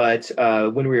 But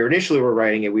when we initially were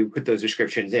writing it, we put those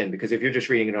descriptions in because if you're just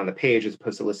reading it on the page as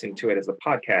opposed to listening to it as a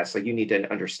podcast, like you need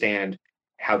to understand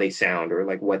how they sound or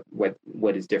like what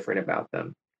is different about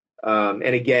them.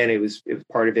 And again, it was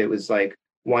part of it was like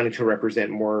wanting to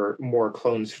represent more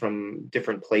clones from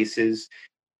different places,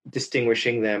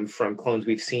 distinguishing them from clones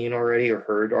we've seen already or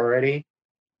heard already.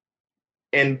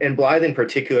 And Blythe in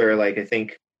particular, like I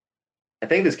think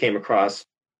this came across.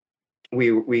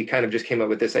 We kind of just came up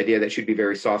with this idea that she'd be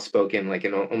very soft spoken, like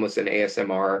almost an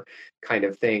ASMR kind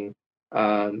of thing,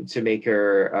 to make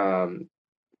her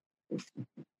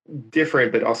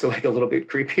different, but also like a little bit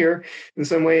creepier in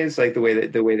some ways, like the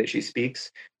way that she speaks.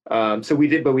 So we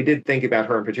did think about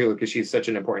her in particular because she's such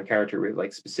an important character with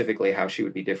like specifically how she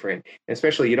would be different. And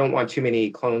especially you don't want too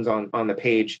many clones on the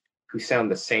page who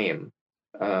sound the same.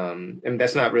 And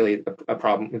that's not really a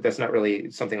problem. That's not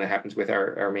really something that happens with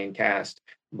our main cast,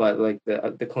 but like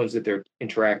the clones that they're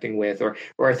interacting with, or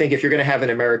I think if you're going to have an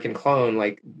American clone,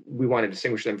 like we want to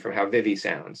distinguish them from how Vivi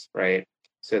sounds, right?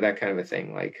 So that kind of a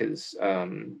thing, like, because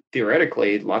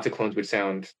theoretically, lots of clones would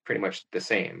sound pretty much the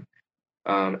same.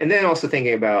 And then also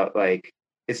thinking about, like,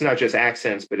 it's not just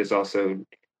accents, but it's also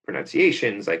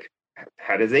pronunciations. Like,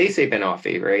 how does they say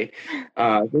Benoffee, right?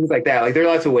 Things like that. Like there are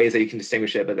lots of ways that you can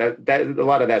distinguish it, but that a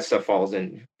lot of that stuff falls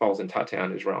in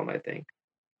Tatiana's realm, I think.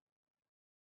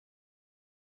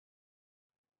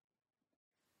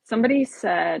 Somebody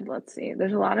said, let's see,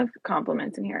 there's a lot of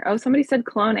compliments in here. Oh, somebody said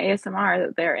clone ASMR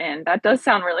that they're in. That does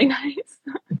sound really nice.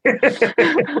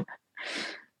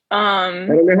 I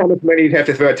don't know how much money you'd have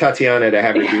to throw at Tatiana to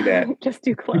have her do that. Just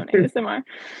do clone ASMR.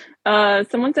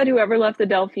 Someone said whoever left the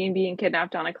Delphine being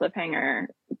kidnapped on a cliffhanger,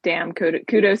 damn,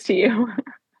 kudos to you.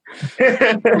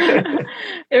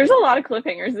 There's a lot of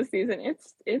cliffhangers this season.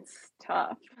 It's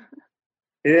tough.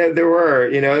 Yeah, there were.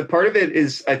 Part of it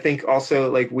is, I think,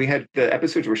 also like the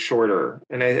episodes were shorter,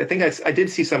 and I think I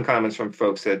did see some comments from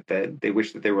folks that they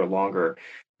wish that they were longer,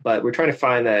 but we're trying to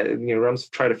find that. Rum's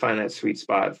trying to find that sweet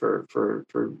spot for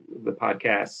the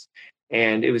podcasts,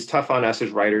 and it was tough on us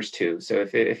as writers too. So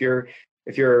if you're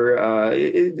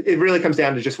it really comes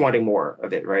down to just wanting more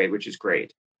of it, right? Which is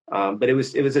great. But it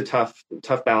was a tough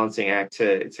balancing act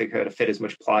to kind of fit as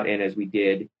much plot in as we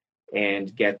did,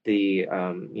 and get the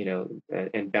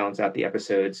and balance out the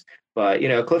episodes. But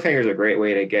cliffhanger is a great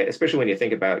way to get, especially when you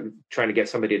think about trying to get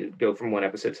somebody to go from one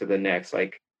episode to the next.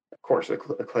 Like, of course, a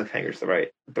cliffhanger is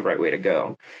the right way to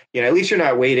go. At least you're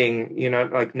not waiting. You're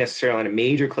not like necessarily on a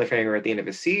major cliffhanger at the end of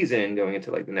a season going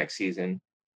into like the next season.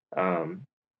 So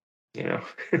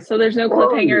there's no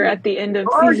cliffhanger at the end of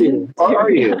season 2. Are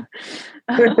you? Yeah.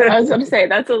 I was going to say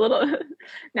that's a little.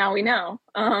 Now we know.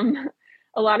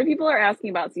 A lot of people are asking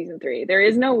about season 3. There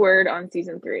is no word on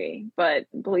season 3, but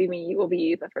believe me, you will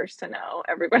be the first to know.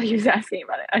 Everybody who's asking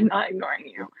about it, I'm not ignoring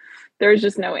you. There's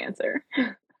just no answer.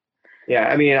 Yeah,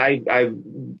 I mean, I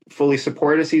fully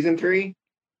support a season 3.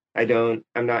 I'm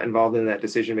not involved in that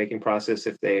decision-making process.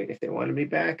 If they wanted me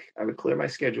back, I would clear my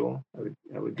schedule.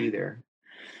 I would be there.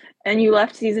 And you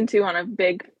left season 2 on a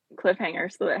big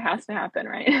cliffhanger, so that has to happen,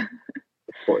 right? Of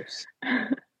course.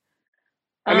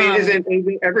 I mean,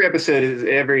 every episode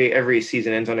every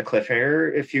season ends on a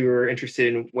cliffhanger. If you were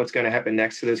interested in what's going to happen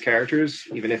next to those characters,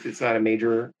 even if it's not a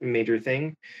major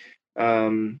thing,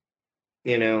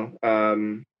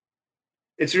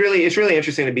 it's really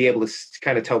interesting to be able to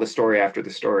kind of tell the story after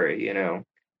the story,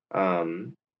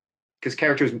 because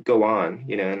characters go on,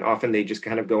 and often they just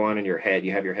kind of go on in your head.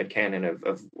 You have your head canon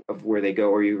of where they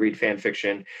go, or you read fan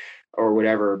fiction or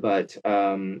whatever. But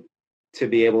to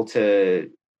be able to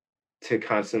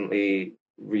constantly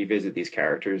revisit these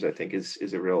characters, I think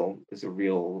is a real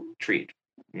treat,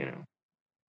 Yeah,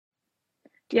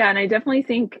 and I definitely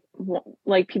think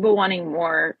like people wanting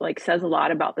more like says a lot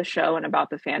about the show and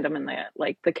about the fandom, and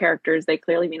the characters. They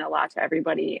clearly mean a lot to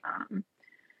everybody,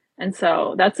 and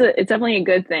so it's definitely a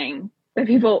good thing that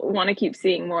people want to keep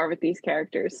seeing more with these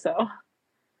characters. So,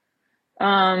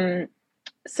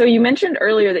 so you mentioned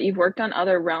earlier that you've worked on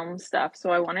other Realm stuff, so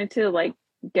I wanted to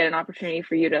get an opportunity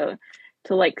for you to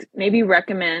maybe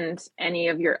recommend any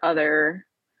of your other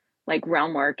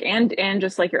Realm work and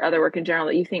just your other work in general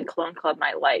that you think Clone Club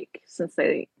might like, since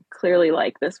they clearly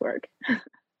like this work.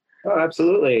 Oh,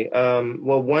 absolutely.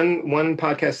 Well, one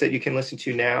podcast that you can listen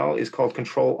to now is called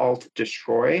Control Alt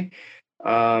Destroy,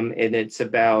 and it's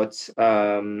about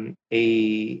a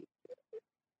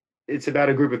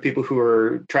group of people who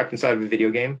are trapped inside of a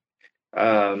video game.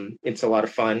 It's a lot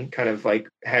of fun, kind of like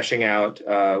hashing out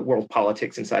world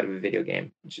politics inside of a video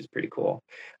game, which is pretty cool.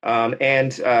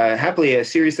 And happily, a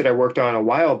series that I worked on a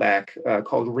while back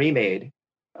called Remade.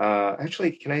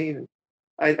 Actually,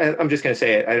 I'm just going to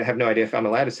say it. I have no idea if I'm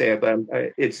allowed to say it, but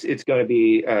it's going to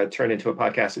be turned into a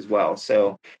podcast as well.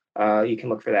 So you can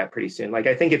look for that pretty soon.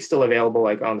 I think it's still available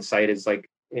on the site. It's and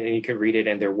you can read it,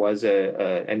 and there was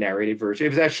a narrated version. It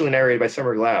was actually narrated by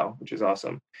Summer Glau, which is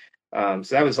awesome. So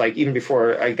that was even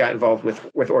before I got involved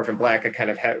with Orphan Black, I kind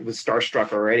of was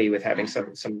starstruck already with having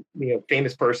some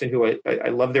famous person who I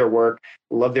love their work,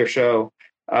 love their show,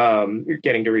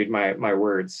 getting to read my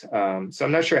words. So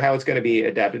I'm not sure how it's going to be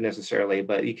adapted necessarily,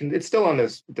 but it's still on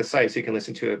the site, so you can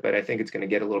listen to it. But I think it's going to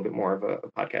get a little bit more of a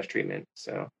podcast treatment.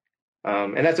 So,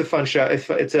 and that's a fun show.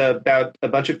 It's about a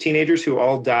bunch of teenagers who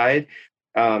all died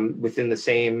within the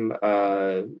same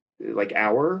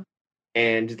hour,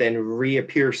 and then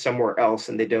reappear somewhere else,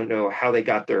 and they don't know how they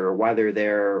got there or why they're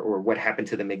there or what happened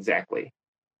to them exactly.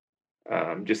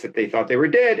 Just that they thought they were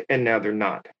dead, and now they're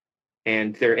not.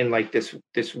 And they're in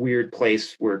this weird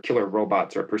place where killer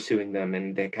robots are pursuing them,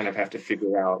 and they kind of have to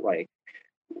figure out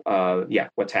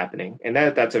what's happening. And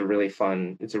that's a really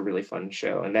fun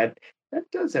show. And that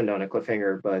does end on a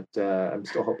cliffhanger, but I'm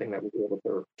still hoping that we'll be able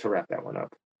to wrap that one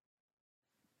up.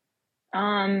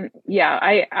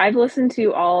 I've listened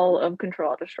to all of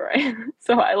Control Destroy,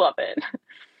 so I love it.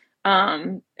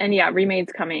 And yeah,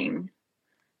 Remade's coming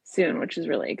soon, which is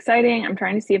really exciting. I'm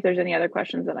trying to see if there's any other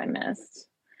questions that I missed.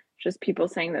 Just people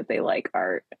saying that they like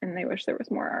art and they wish there was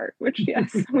more art, which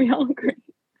yes, we all agree.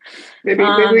 Maybe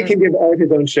we can give Art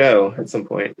his own show at some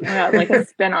point. Yeah, like a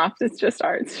spin-off. It's just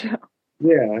Art's show.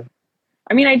 Yeah.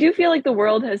 I mean, I do feel like the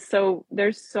world there's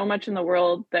so much in the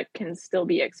world that can still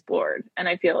be explored. And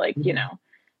I feel like, you know,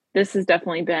 this has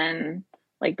definitely been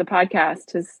like the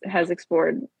podcast has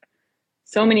explored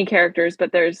so many characters,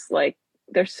 but there's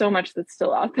so much that's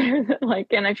still out there that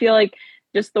and I feel like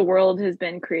just the world has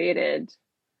been created,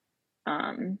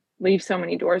 leaves so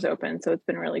many doors open. So it's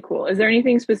been really cool. Is there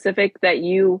anything specific that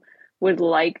you would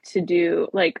like to do?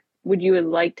 Like, would you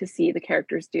like to see the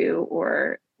characters do,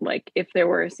 or like if there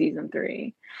were a season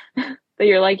 3 that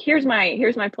you're like, here's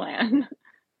my plan?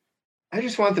 I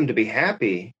just want them to be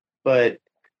happy, but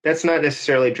that's not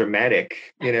necessarily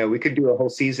dramatic. You know, we could do a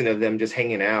whole season of them just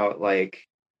hanging out, like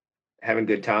having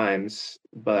good times,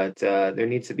 but there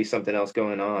needs to be something else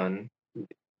going on,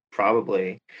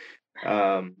 probably.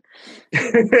 We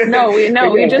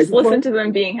just listen to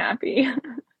them being happy.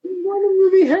 We want them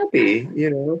to be happy, you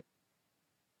know.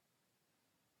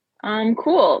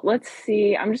 Cool. Let's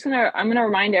see. I'm gonna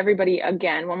remind everybody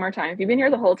again one more time. If you've been here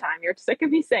the whole time, you're sick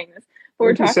of me saying this. But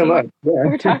we're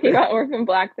talking about Orphan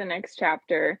Black, the next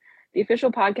chapter, the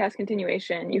official podcast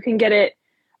continuation. You can get it.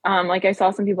 Like I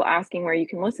saw some people asking where you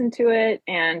can listen to it,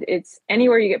 and it's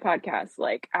anywhere you get podcasts,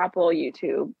 like Apple,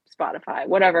 YouTube, Spotify,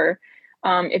 whatever.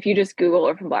 If you just Google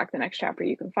Orphan Black, the next chapter,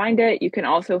 you can find it. You can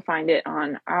also find it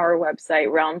on our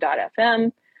website,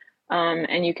 realm.fm.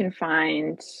 And you can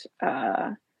find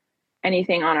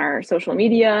anything on our social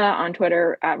media, on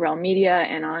Twitter at Realm Media,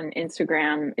 and on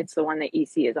Instagram, it's the one that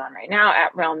EC is on right now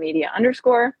at Realm Media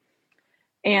 _.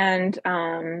 And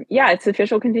it's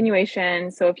official continuation.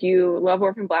 So if you love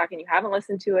Orphan Black and you haven't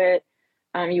listened to it,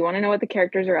 you want to know what the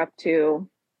characters are up to,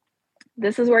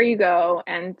 this is where you go.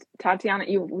 And Tatiana,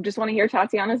 you just want to hear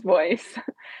Tatiana's voice.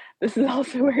 This is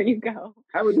also where you go.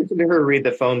 I would listen to her read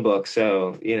the phone book,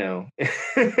 so you know.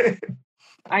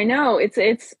 I know,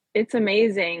 it's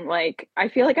amazing. Like, I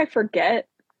feel like I forget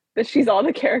that she's all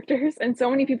the characters, and so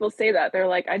many people say that. They're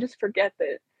like, I just forget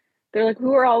that. They're like,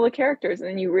 who are all the characters? And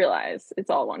then you realize it's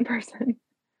all one person.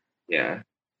 Yeah.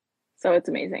 So it's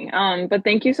amazing. But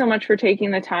thank you so much for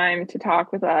taking the time to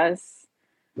talk with us.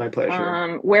 My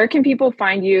pleasure. Where can people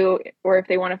find you, or if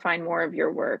they want to find more of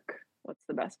your work, what's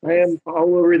the best place? I am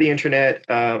all over the internet.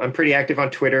 I'm pretty active on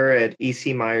Twitter at EC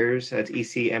Meyers. That's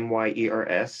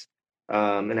ECMYERS.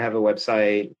 And I have a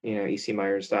website,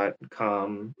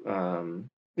 ecmyers.com.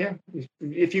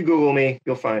 If you Google me,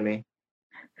 you'll find me.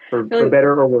 For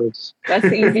better or worse. That's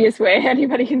the easiest way.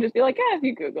 Anybody can just be like, if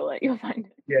you Google it, you'll find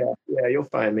it. Yeah, you'll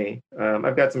find me.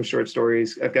 I've got some short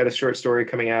stories. I've got a short story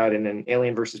coming out in an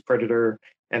Alien versus Predator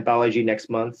anthology next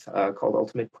month called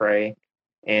Ultimate Prey.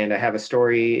 And I have a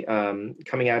story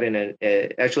coming out in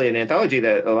actually an anthology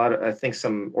that I think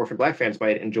some Orphan Black fans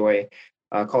might enjoy,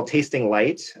 called Tasting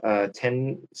Light,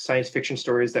 10 science fiction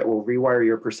stories that will rewire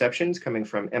your perceptions, coming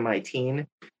from MIT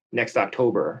next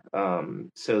October.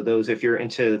 So those, if you're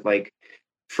into like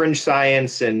fringe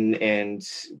science and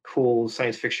cool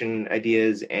science fiction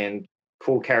ideas and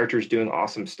cool characters doing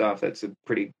awesome stuff, that's a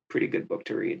pretty good book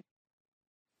to read.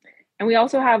 And we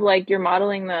also have, like, you're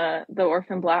modeling the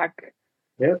Orphan Black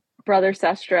Brother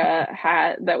Sestra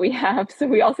hat that we have. So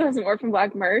we also have some Orphan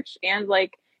Black merch, and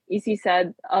like EC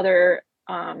said, other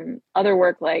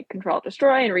work like Control Alt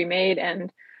Destroy and Remade,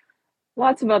 and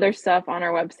lots of other stuff on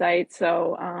our website.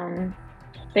 So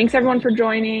thanks everyone for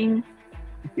joining.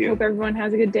 Hope everyone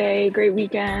has a good day, great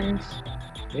weekend.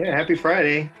 Yeah, happy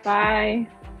Friday. Bye.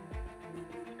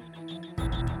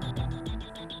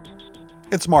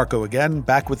 It's Marco again,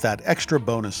 back with that extra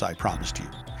bonus I promised you.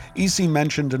 EC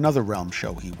mentioned another Realm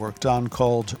show he worked on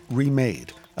called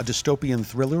Remade, a dystopian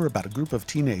thriller about a group of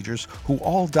teenagers who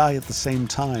all die at the same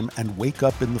time and wake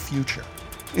up in the future.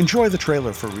 Enjoy the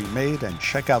trailer for Remade and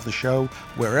check out the show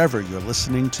wherever you're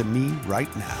listening to me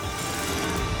right now.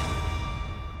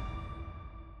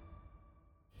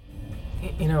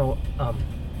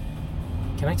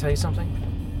 Can I tell you something?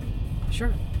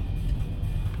 Sure.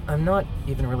 I'm not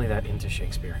even really that into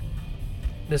Shakespeare.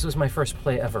 This was my first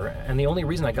play ever, and the only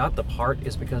reason I got the part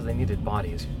is because they needed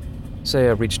bodies.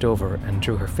 Saya reached over and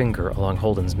drew her finger along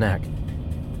Holden's neck.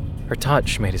 Her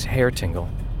touch made his hair tingle.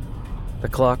 The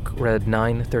clock read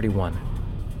 9:31.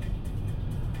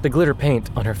 The glitter paint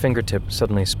on her fingertip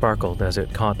suddenly sparkled as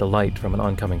it caught the light from an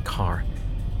oncoming car.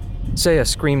 Saya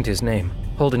screamed his name.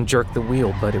 Holden jerked the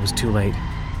wheel, but it was too late.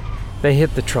 They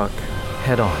hit the truck,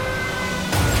 head on.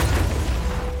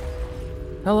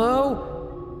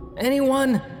 Hello?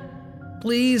 Anyone?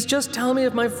 Please, just tell me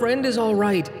if my friend is all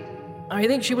right. I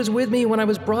think she was with me when I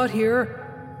was brought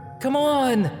here. Come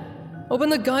on! Open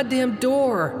the goddamn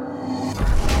door!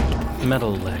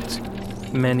 Metal legs.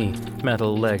 Many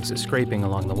metal legs scraping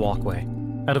along the walkway.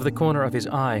 Out of the corner of his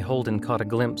eye, Holden caught a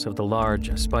glimpse of the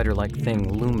large, spider-like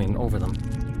thing looming over them.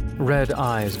 Red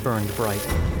eyes burned bright.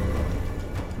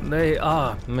 They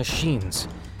are machines.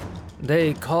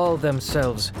 They call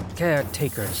themselves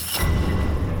caretakers.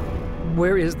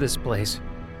 Where is this place?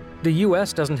 The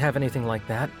U.S. doesn't have anything like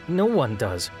that. No one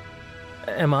does.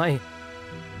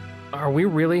 Are we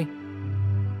really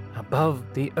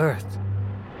above the earth?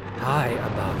 High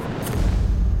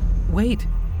above. Wait,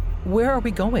 where are we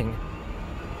going?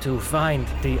 To find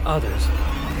the others.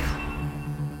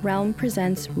 Realm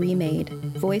presents Remade,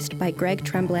 voiced by Greg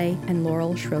Tremblay and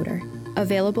Laurel Schroeder.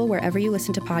 Available wherever you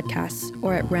listen to podcasts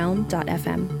or at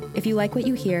realm.fm. If you like what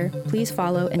you hear, please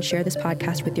follow and share this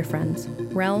podcast with your friends.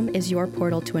 Realm is your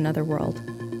portal to another world.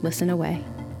 Listen away.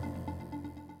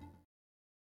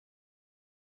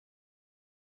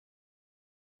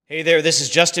 Hey there, this is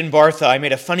Justin Bartha. I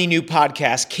made a funny new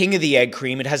podcast, King of the Egg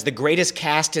Cream. It has the greatest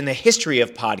cast in the history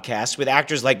of podcasts with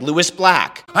actors like Louis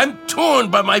Black. I'm torn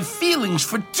by my feelings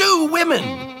for two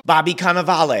women. Bobby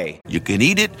Cannavale. You can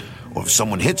eat it, or if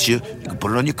someone hits you, you can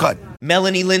put it on your cut.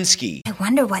 Melanie Linsky. I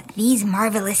wonder what these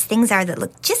marvelous things are that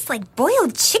look just like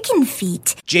boiled chicken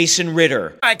feet. Jason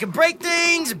Ritter. I can break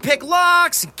things and pick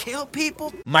locks and kill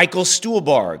people. Michael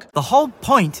Stuhlbarg. The whole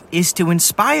point is to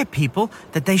inspire people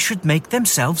that they should make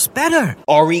themselves better.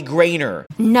 Ari Grainer.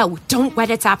 No, don't whet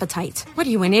its appetite. What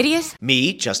are you, an idiot?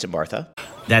 Me, Justin Bartha.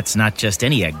 That's not just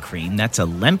any egg cream, that's a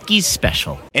Lemke's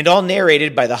special. And all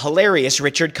narrated by the hilarious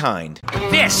Richard Kind.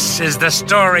 This is the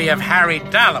story of Harry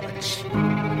Dalowitz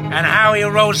and how he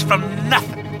rose from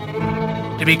nothing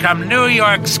to become New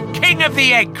York's King of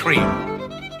the Egg Cream.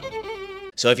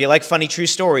 So if you like funny true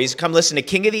stories, come listen to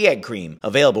King of the Egg Cream,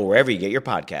 available wherever you get your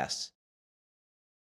podcasts.